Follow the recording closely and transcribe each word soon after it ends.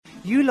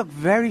You look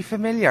very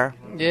familiar.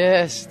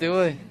 Yes,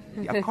 do I?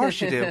 Yeah, of course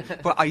you do.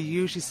 But I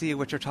usually see you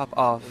with your top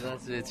off. Well,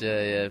 that's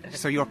it, yeah.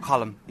 So you're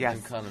Colm, yes.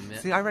 I'm Colm, yeah.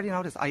 See, I already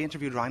noticed. I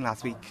interviewed Ryan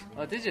last week.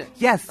 Oh, did you?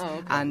 Yes, Oh,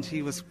 okay. and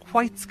he was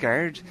quite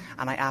scared,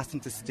 and I asked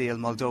him to steal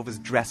Moldova's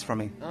dress from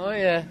me. Oh,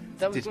 yeah.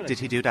 That was good. Did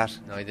he do that?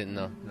 No, I didn't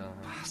know. No.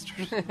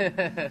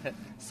 Bastard.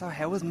 So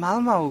how was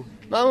Malmo?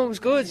 Malmo was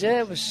good, yeah.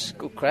 It was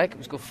good crack. It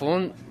was good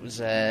fun. It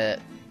was a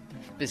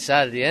bit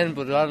sad at the end,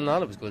 but all in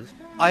all, it was good.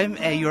 I'm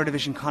a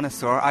Eurovision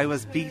connoisseur. I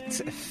was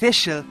Beat's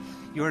official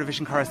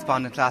Eurovision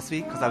correspondent last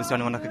week because I was the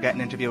only one that could get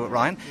an interview with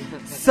Ryan.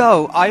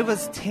 So I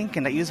was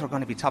thinking that you were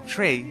going to be top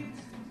 3.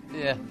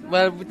 Yeah,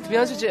 well, to be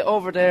honest with you,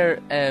 over there,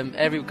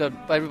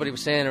 everybody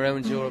was saying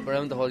around Europe,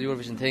 around the whole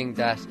Eurovision thing,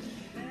 that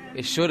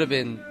it should have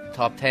been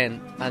top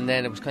 10, and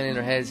then it was kind of in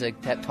their heads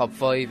like top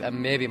 5,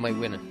 and maybe it might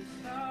win it.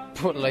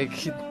 But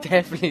like,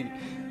 definitely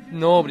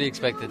nobody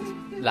expected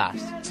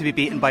last. To be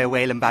beaten by a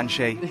wailing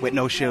banshee with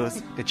no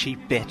shoes, the cheap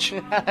bitch.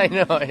 I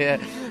know,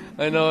 yeah.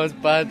 I know, it's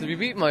bad to be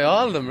beaten by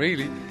all of them,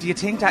 really. Do you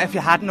think that if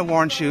you hadn't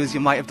worn shoes, you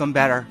might have done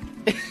better?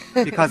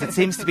 Because it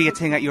seems to be a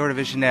thing at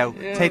Eurovision now.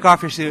 Yeah. Take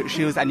off your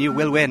shoes and you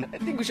will win. I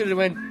think we should have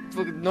went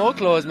no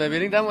clothes, maybe. I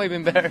think that might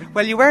have been better.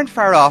 Well, you weren't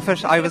far off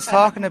it. I was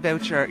talking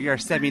about your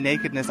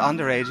semi-nakedness on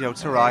the radio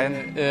to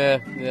Ryan.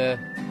 Yeah.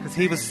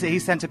 Because he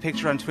sent a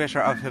picture on Twitter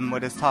of him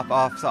with his top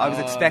off, so I was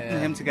expecting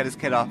him to get his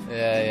kid off.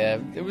 Yeah.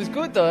 It was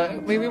good though. I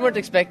mean, we weren't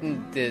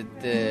expecting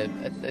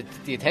the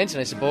attention,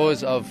 I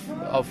suppose,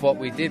 of what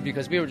we did,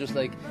 because we were just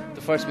like,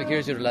 the first week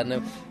here's your lad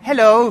now.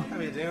 Hello. How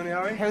are you doing,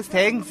 Harry? How's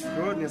things?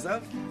 Good, and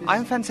yourself?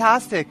 I'm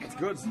fantastic. It's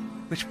good.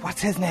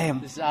 What's his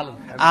name? This is Alan.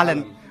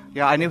 Alan.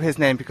 Yeah, I knew his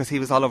name because he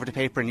was all over the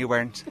paper and you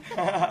weren't.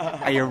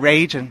 Are you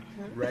raging?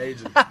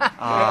 Raging.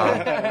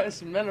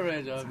 Smell a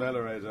rage off. Smell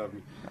a rage off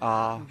me.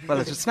 Well,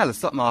 it's just smell of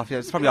something off you.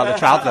 It's probably all the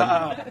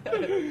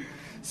travelling.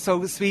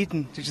 So,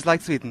 Sweden. Did you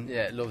like Sweden?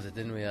 Yeah, loved it,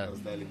 didn't we? Yeah.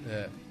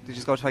 Did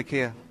you go to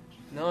IKEA?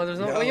 No, there's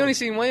no. Well, you only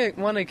seen one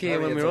IKEA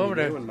when we were over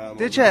there.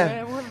 Did you?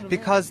 Yeah,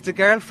 because the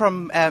girl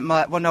from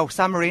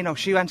San Marino,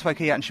 she went to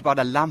IKEA and she bought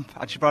a lamp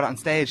and she brought it on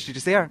stage. Did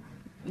you see her?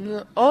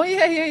 No. Oh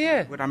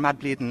yeah. With her mad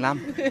bleeding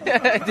lamp.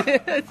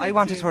 Yeah, I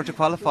wanted her to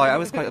qualify. I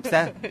was quite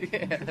upset.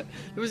 Yeah. There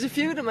was a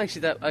few of them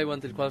actually that I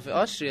wanted to qualify.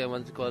 Austria I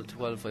wanted to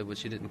qualify, but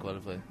she didn't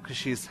qualify because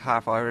she's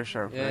half Irish,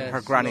 or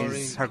her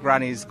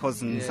granny's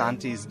cousin's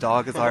auntie's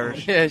dog is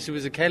Irish. Yeah, she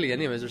was a Kelly.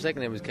 Anyways, her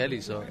second name was Kelly.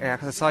 So yeah,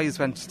 because I saw you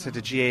went to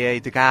the GAA,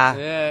 the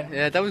GA.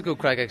 Yeah, that was good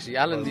crack actually.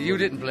 Alan, you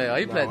didn't play.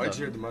 I played. I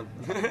cheered them on.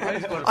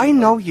 I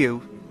know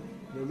you.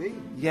 You know me?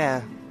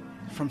 Yeah,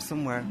 from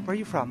somewhere. Where are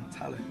you from?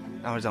 Tally.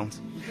 No, I don't.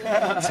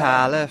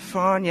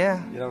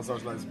 California. You don't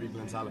socialise with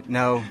people in Tally?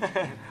 No.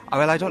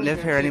 Well, I don't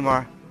live here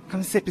anymore.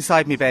 Come sit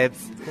beside me,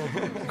 babes.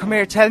 Come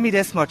here, tell me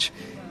this much.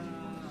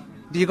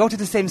 Do you go to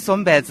the same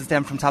sunbeds as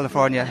them from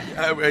California?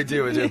 I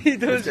do. He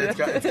does,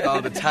 it's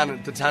called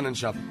the tannin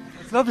shop.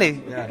 It's lovely.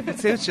 Yeah. It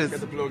suits you.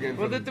 Get the plug in.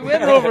 Well, the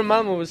weather over in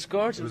Malmo was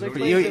scorching. It was like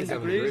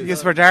you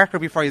were darker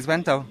before you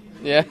went, though.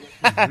 Yeah.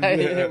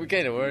 We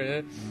kind of were,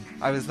 yeah.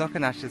 I was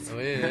looking at you. Oh,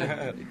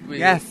 yeah.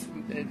 Yes.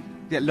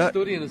 Yeah, look.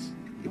 Studying us.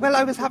 Well,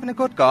 I was having a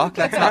good gawk,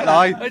 let's not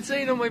lie. I'd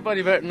say you know my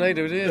body better than I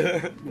do,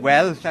 yeah.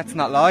 Well, let's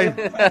not lie.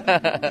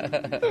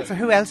 So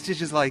who else did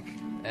you like?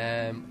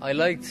 I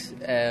liked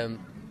Sweden.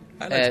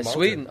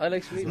 I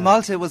like Sweden.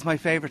 Malta was my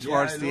favourite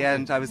towards the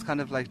end. I was kind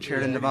of like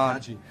cheering them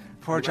on.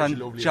 Poor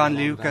John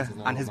Luca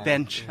and his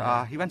bench.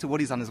 He went to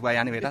Woody's on his way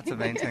anyway, that's the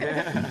main thing.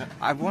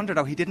 I wonder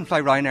though, he didn't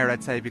fly Ryanair,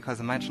 I'd say, because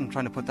imagine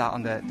trying to put that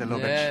on the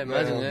luggage. Yeah,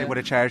 imagine, They would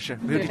have charged you.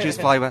 Who did you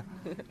fly with?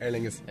 Aer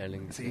Lingus.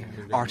 See,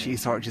 RTE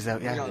sorted you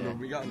out, yeah.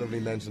 We got a lovely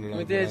mention.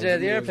 We did, yeah.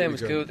 The airplane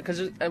was cool because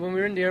when we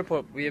were in the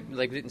airport, we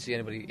didn't see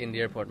anybody in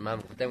the airport in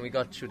Malmo. But then we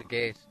got through the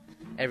gate.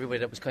 Everybody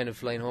that was kind of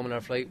flying home on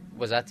our flight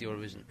was at the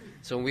Eurovision.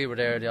 So when we were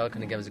there, they all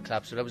kind of gave us a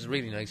clap. So that was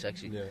really nice,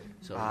 actually. Yeah.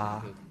 So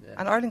cool, yeah.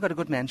 And Ireland got a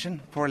good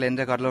mention. Poor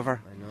Linda, God love her.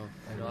 I know.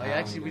 We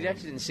actually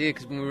didn't see it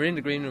because when we were in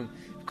the green room,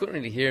 we couldn't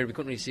really hear it, we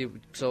couldn't really see it.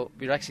 So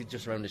we were actually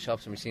just around the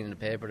shops and we seen it in the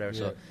paper there.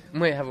 So we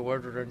might have a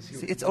word with her and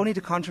see it's only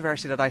the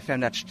controversy that I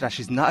found that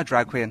she's not a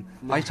drag queen.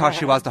 I thought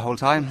she was the whole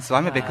time, so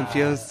I'm a bit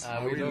confused.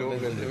 We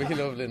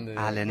love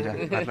Linda.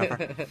 Linda, God love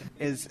her.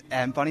 Is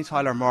Bonnie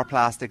Tyler more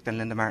plastic than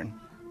Linda Martin?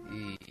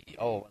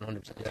 Oh,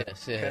 100%.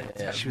 Yes,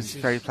 yeah. She was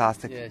very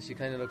plastic. Yeah, she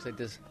kind of looks like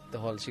this. The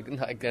whole.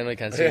 Again, I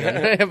can't see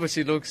her, but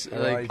she looks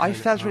like. I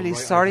felt really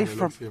sorry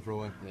for.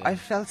 I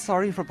felt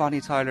sorry for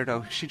Bonnie Tyler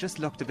though. She just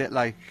looked a bit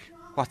like,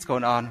 what's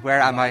going on? Where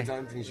am I? I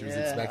don't think she was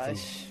expecting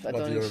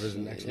what the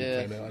Eurovision actually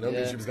came out. I don't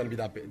think she was going to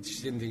be that.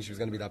 She didn't think she was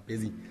going to be that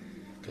busy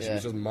because she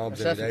was just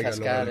mobs every day.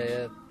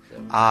 Cascada,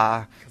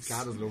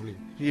 Cascada's lovely.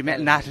 You met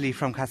Natalie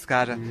from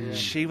Cascada.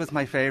 She was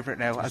my favourite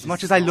now. As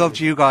much as I loved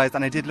you guys,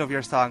 and I did love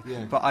your song,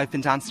 but I've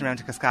been dancing around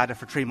to Cascada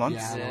for 3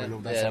 months. I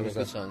love that song.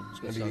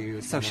 It was a good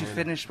song. So she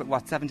finished with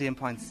 17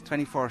 points,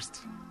 21st.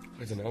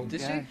 I don't know.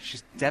 Did she?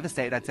 She's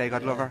devastated, I'd say,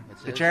 God love her.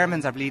 The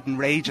Germans are bleeding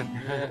raging.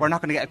 We're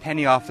not going to get a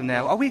penny off them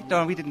now. We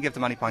didn't give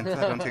them any points,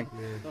 I don't think.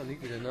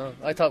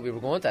 I thought we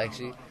were going to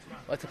actually.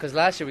 Because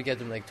last year we gave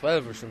them like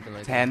 12 or something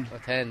like 10.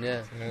 that. 10,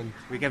 yeah.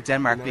 We give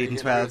Denmark bleeding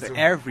 12.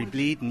 Every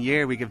bleeding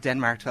year we give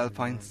Denmark 12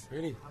 points.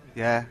 Really?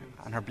 Yeah,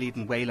 and her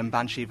bleeding wailing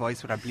banshee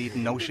voice with her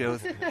bleeding no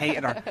shoes.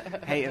 Hated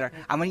her.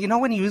 And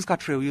when you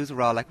got through, you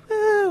were all like,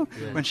 woo!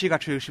 Yeah. When she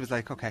got through, she was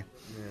like, okay,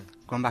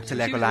 going back to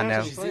Legoland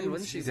now.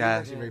 She's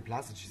actually very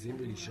placid. She seemed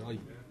really shy.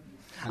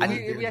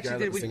 And we actually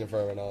did singing for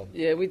her and all.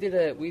 Yeah, we did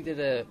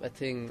a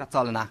thing. That's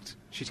all an act.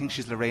 She thinks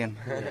she's Lorraine,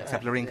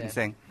 except Lorraine can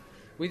sing.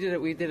 We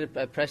did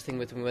a press thing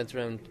with when we went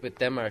around with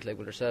Denmark, like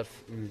with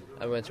herself.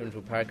 I went around to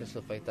a park and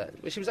stuff like that.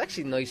 She was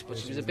actually nice, but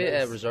she was a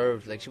bit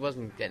reserved. Like she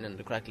wasn't getting in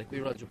the crack. Like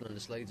we were all jumping on the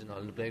slides and all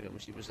in the playground.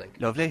 But she was like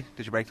lovely.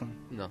 Did you break them?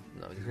 No.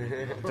 I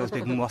didn't. Those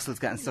big muscles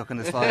getting stuck in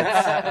the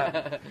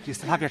slides. Do you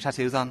still have your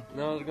tattoos on?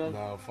 No, they're gone.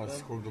 No, I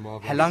scrubbed them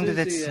off. How long did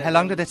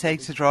it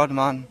take to draw them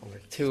on?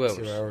 2 hours.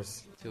 2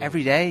 hours.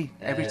 Every day,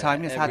 every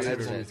time you had to.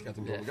 We got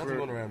them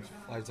going around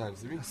 5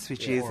 times, did we?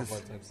 Sweet Jesus. 4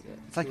 or 5 times.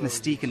 It's like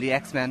Mystique and the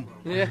X-Men.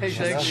 Yeah,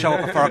 exactly. Show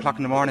up at 4 o'clock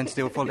in the morning to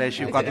do a full day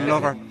shoot. God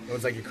love her. It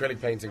was like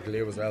acrylic paint and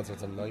glue as well, so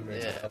it's a nightmare.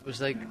 Yeah, it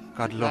was like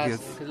God love you.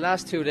 The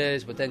last 2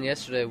 days, but then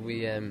yesterday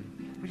we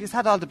just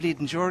had all the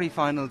bleeding jury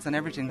finals and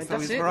everything, so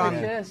we were on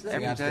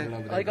every day.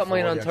 I got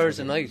mine on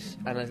Thursday night,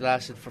 and it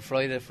lasted for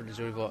Friday for the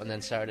jury vote, and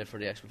then Saturday for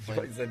the actual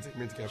final. He said, take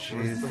me to get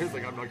first. He's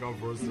like, I'm not going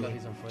first.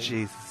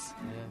 Jesus.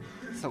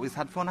 So we've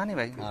had fun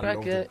anyway. I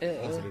loved it.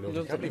 Absolutely loved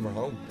it. Can't believe we're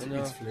home. 2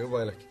 weeks flew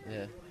by, like.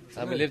 Yeah.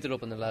 And we lived it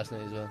up on the last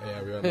night as well.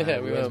 Yeah,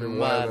 we went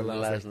mad on the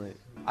last night.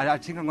 I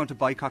think I'm going to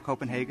boycott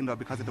Copenhagen though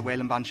because of the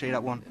wailing banshee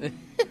that won.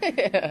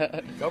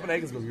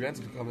 Copenhagen's because we went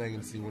to Copenhagen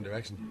to see One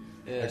Direction.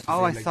 Yeah.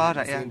 I saw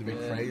that. Yeah.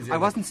 Crazy, I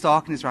wasn't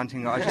stalking his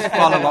ranting. I just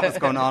followed what was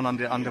going on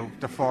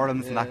the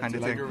forums and that kind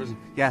of thing. Eurovision?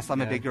 Yes,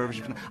 I'm a big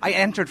Eurovision fan. I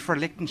entered for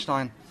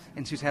Liechtenstein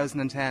in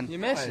 2010. You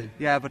missed it?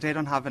 Yeah, but they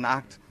don't have an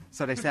act.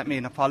 So they sent me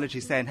an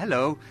apology saying,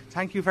 hello,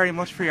 thank you very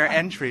much for your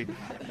entry.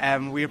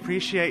 We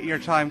appreciate your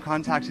time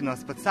contacting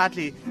us, but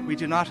sadly, we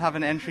do not have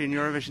an entry in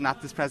Eurovision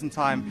at this present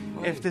time.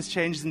 If this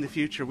changes in the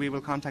future, we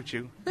will contact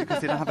you, because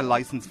they don't have a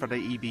license for the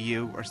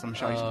EBU or some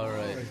shite. Oh,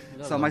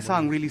 right. So my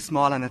song, Really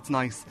Small and It's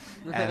Nice,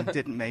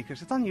 didn't make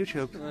it. It's on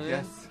YouTube.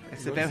 Yes.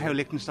 It's about how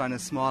Liechtenstein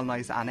is small,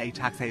 nice, and a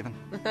tax haven.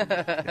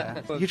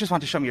 Yeah. You just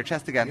want to show me your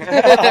chest again.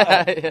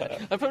 Yeah.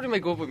 I probably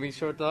might go up with me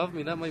shirt off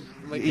me. That might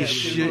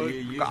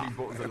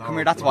come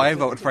here, that's why I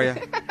voted for you.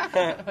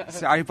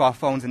 So I bought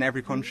phones in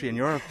every country in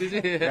Europe. Did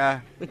you?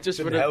 Yeah.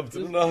 Just for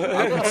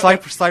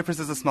the Cyprus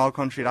is a small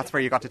country. That's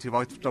where you got the 2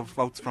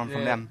 votes from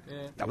them.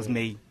 Yeah. That was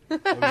me.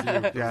 That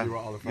was you.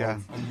 All the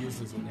phones. I'm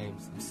useless with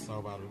names. I'm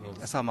so bad with names.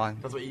 That's not mine.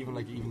 That's why even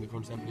the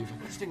country I'm like,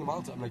 what's Sting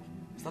Malta? I'm like,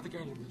 is that the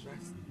girl in the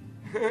dress?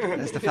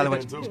 It's the fellow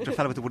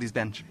with the Woody's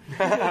bench.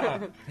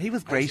 He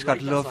was great.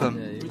 God love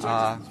him. We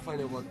tried to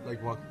find out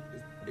what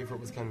if it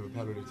was kind of a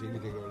Paolo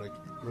Nutini thing or like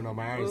Bruno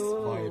Mars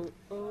vibe.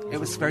 It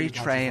was very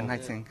Train, I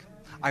think.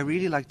 I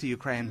really liked the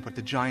Ukraine, but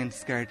the Giant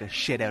scared the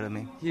shit out of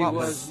me. He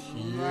was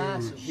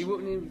massive. He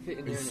wouldn't even fit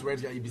in. I swear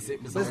to God, he'd be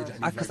sitting beside you.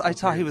 Because I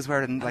thought he was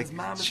wearing like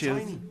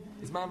shoes.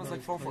 His man was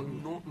like 4 foot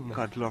nothing.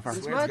 God love her.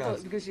 It's mad though,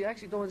 because you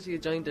actually don't see a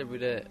giant every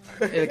day.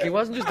 Like he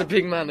wasn't just a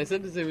big man. I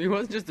said to him, he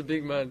wasn't just a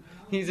big man.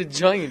 He's a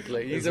giant.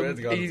 Like he's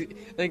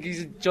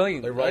a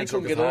giant. Like Ryan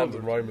took his hand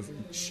and Ryan was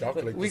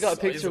shocked. Like we got a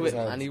picture with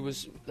him, and he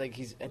was like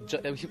we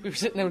were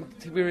sitting down.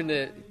 We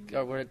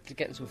were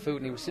getting some food,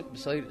 and he was sitting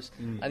beside us,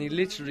 and he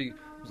literally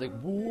was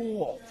like,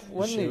 whoa,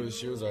 wasn't he?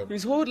 Shoes he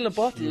was holding a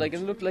bottle, like,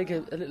 and it looked like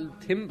a little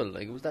thimble,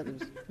 like it was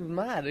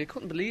mad. I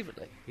couldn't believe it.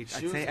 Like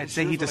I'd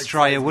say he'd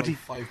destroy a Woody.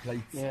 5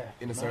 plates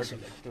in a circle.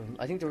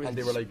 I think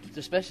they were like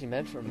especially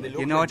meant for him.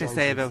 You know what they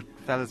say about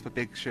fellas with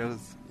big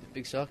shoes?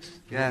 Big socks.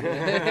 Yeah.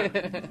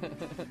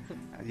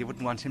 You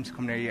wouldn't want him to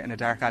come near you in a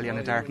dark alley on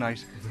a dark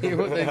night. He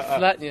would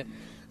flatten you.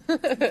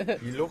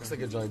 He looks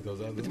like a giant though.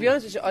 But to be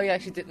honest with you, I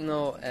actually didn't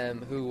know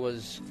who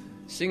was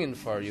singing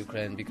for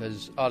Ukraine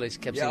because all I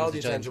kept singing all the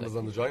the attention was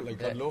on the giant.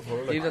 Like, I love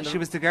her. Like. She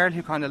was the girl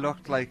who kind of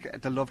looked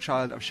like the love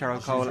child of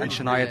Cheryl Cole and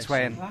Shania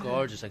Twain. She was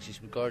gorgeous, actually.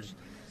 She was gorgeous.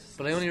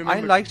 But I only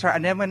remember. I liked her,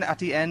 and then at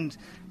the end,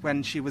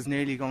 when she was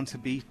nearly going to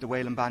beat the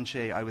Wailing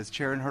Banshee, I was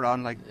cheering her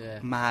on like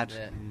mad.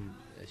 Yeah,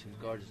 she was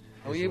gorgeous.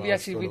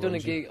 We done a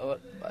gig.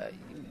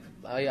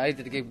 I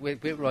did a gig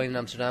with Ryan in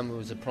Amsterdam. It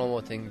was a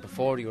promo thing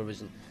before the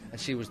Eurovision,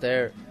 and she was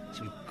there.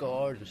 She was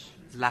gorgeous.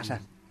 Lata,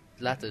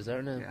 is that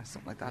her name? Yeah,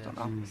 something like that. I don't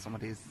know. Some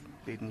of these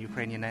leading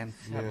Ukrainian names.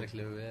 Haven't a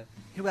clue. Yeah.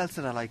 Who else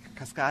did I like?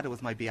 Cascada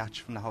was my biatch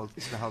from the whole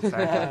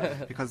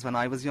start. Because when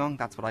I was young,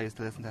 that's what I used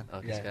to listen to.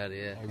 Oh, Cascada,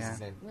 yeah. I was the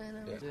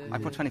same. I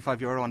put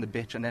 €25 on the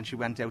bitch, and then she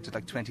went out to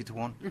like 20 to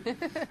 1.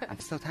 And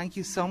so thank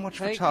you so much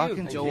for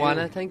talking.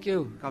 Joanna, thank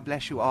you. God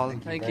bless you all.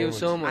 Thank you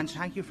so much. And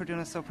thank you for doing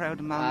us so proud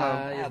in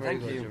Malmo.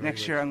 Thank you.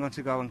 Next year I'm going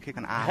to go and kick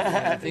an ass.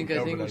 I think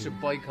we should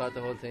boycott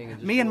the whole thing.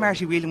 Me and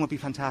Marty Whelan would be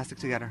fantastic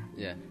together.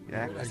 Yeah.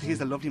 Yeah, because he's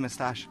a lovely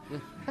moustache.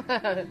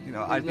 You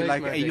know, I'd be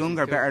like a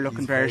younger,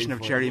 better-looking version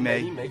of Jerry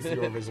May. He makes the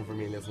Eurovision for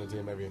me and listening to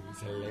him every.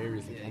 He's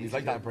hilarious, and he's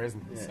like that in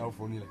prison. He's so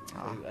funny. Like.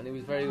 And he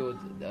was very good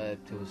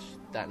to us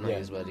that night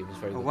as well. He was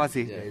very good. Was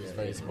he? Yeah, he was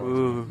very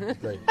Ooh,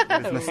 great.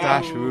 his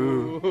moustache.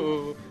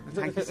 Ooh.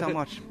 Thank you so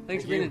much.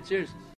 Thanks for being in. Cheers.